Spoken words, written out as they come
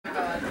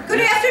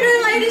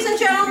ladies and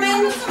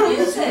gentlemen.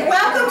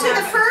 Welcome to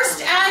the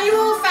first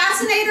annual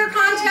Fascinator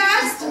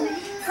contest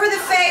for the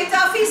Faye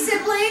Duffy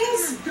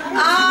siblings.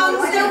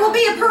 There will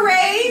be a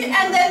parade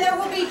and then there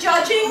will be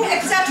judging,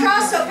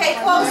 etc. So pay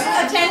close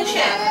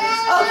attention.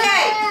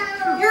 Okay,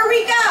 here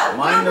we go.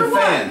 Mind the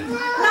fan.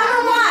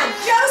 Number one,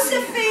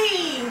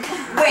 Josephine.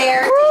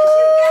 Where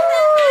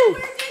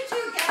did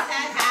you get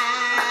that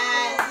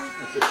hat?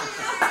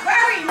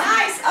 Very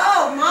nice.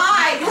 Oh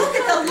my, look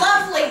at the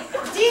lovely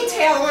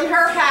detail on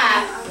her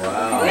hat.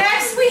 Wow.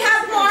 Next we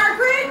have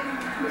Margaret.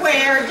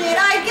 Where did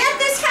I get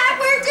this hat?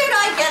 Where did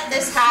I get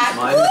this hat?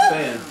 Mind the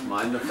fan.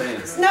 Mind the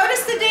fan.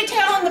 Notice the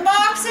detail on the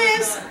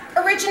boxes,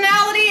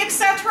 originality,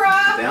 etc.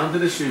 Down to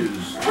the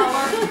shoes.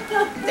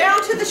 Down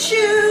to the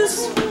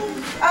shoes.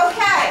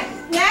 Okay,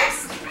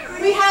 next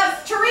we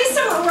have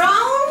Teresa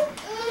Marone.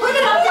 Put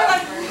it up there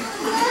like,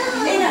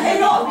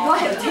 go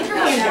ahead, take your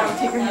hand down,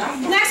 take your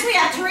hand. Next we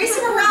have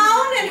Teresa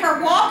Marone and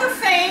her Walk of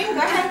Fame. Go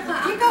ahead,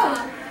 keep going.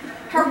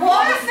 Her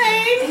Walk of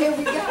Fame. Here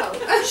we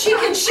go. She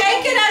can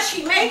shake it as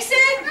she makes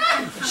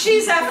it.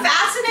 She's a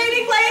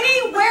fascinating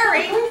lady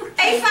wearing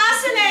a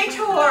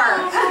fascinator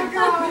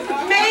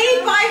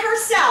made by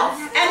herself,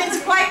 and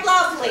it's quite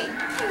lovely.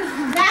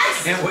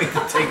 Next. Can't wait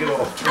to take it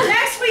off.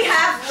 Next we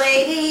have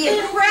Lady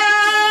in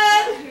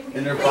Red.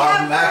 In her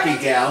Bob Mackie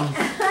gown.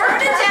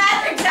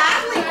 Bernadette,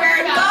 exactly,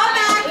 wearing Bob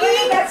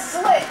Mackie.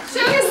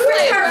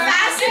 With her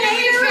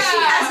fascinator, she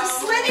has a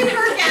slit in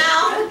her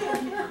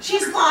gown.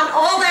 She's gone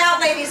all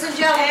out, ladies and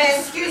gentlemen.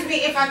 Excuse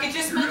me, if I could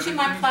just mention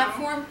my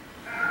platform.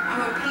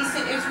 I'm a Peace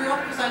in Israel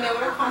because I know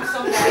it'll come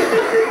someday.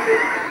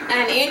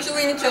 And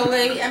Angelina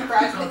Jolie and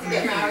Brad Pitt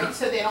get married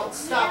so they don't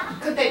stop,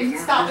 because they can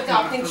stop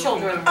adopting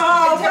children.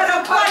 Oh, what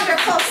a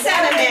wonderful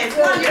sentiment.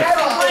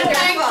 Wonderful,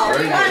 wonderful,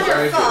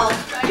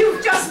 wonderful.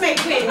 You just may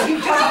win.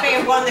 You just may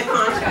have won the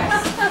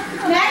contest.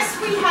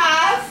 Next we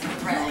have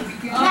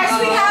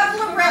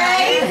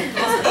Lorraine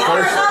in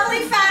her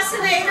lovely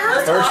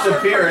fascinator. First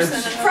appearance.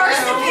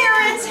 First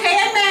appearance,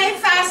 handmade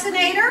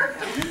fascinator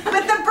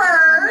with the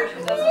bird.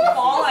 Doesn't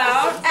fall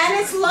out. And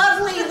it's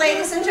lovely,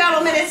 ladies and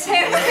gentlemen. It's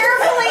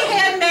carefully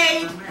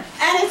handmade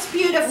and it's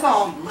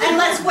beautiful. And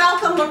let's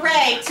welcome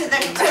Lorraine to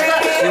the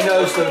She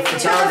knows the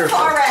photographer.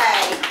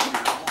 foray.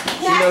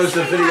 She knows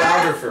the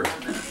videographer.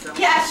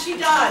 Yes, she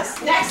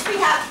does. Next we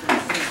have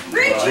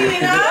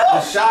Regina.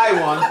 The shy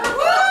one.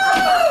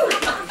 Woo!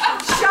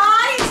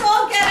 Shy is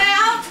all get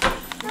out.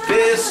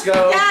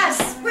 Disco.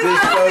 Yes, with her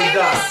Disco famous,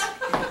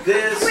 duck.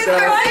 Disco. with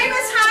her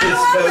famous hat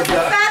on with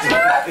the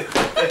feather.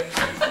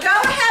 Go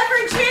ahead,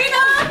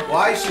 Regina.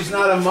 Why she's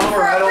not a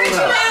mummer, I don't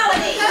know.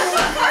 Originality.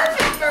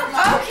 Perfect for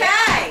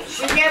Okay.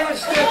 She never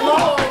stood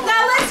low.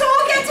 Now let's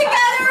all get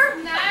together.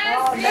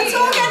 Let's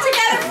all get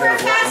together for a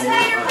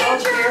fascinator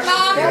picture.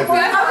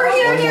 Over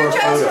here, One dear more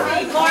photo.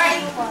 Josephine.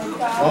 Lauren.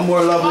 One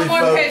more lovely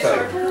One more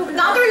photo.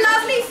 Another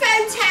lovely photo.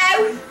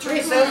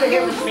 Teresa, over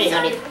here with me,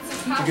 honey.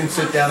 You can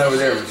sit down over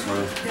there, Miss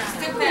Lynn.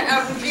 Stick that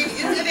up.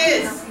 It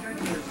is.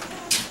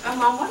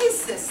 Mom, what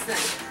is this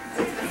thing?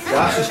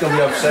 Josh is going to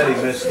be upset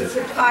he missed it.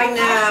 I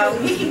know.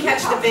 He can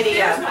catch the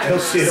video. He'll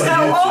see it So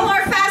on all YouTube.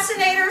 our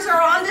fascinators are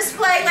on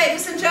display,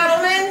 ladies and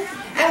gentlemen.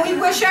 And we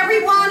wish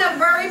everyone a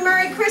very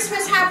Merry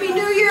Christmas, Happy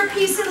New Year,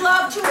 peace and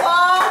love to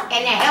all.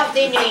 And a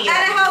healthy New Year.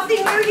 And a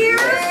healthy New Year.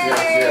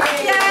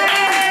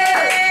 Yes,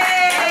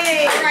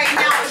 Yay! All right,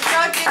 now,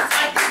 judges,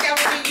 I think that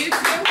would be you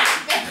two.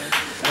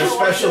 And a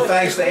special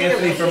thanks to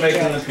Anthony for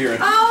making an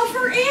appearance. Oh,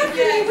 for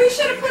Anthony. We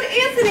should have put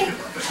Anthony.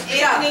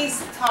 Anthony's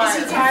tired.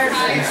 Is he tired?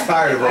 He's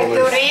tired of all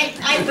this.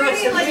 I thought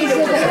Really like Sabrina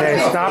was Okay,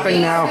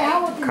 stopping now.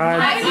 Cut.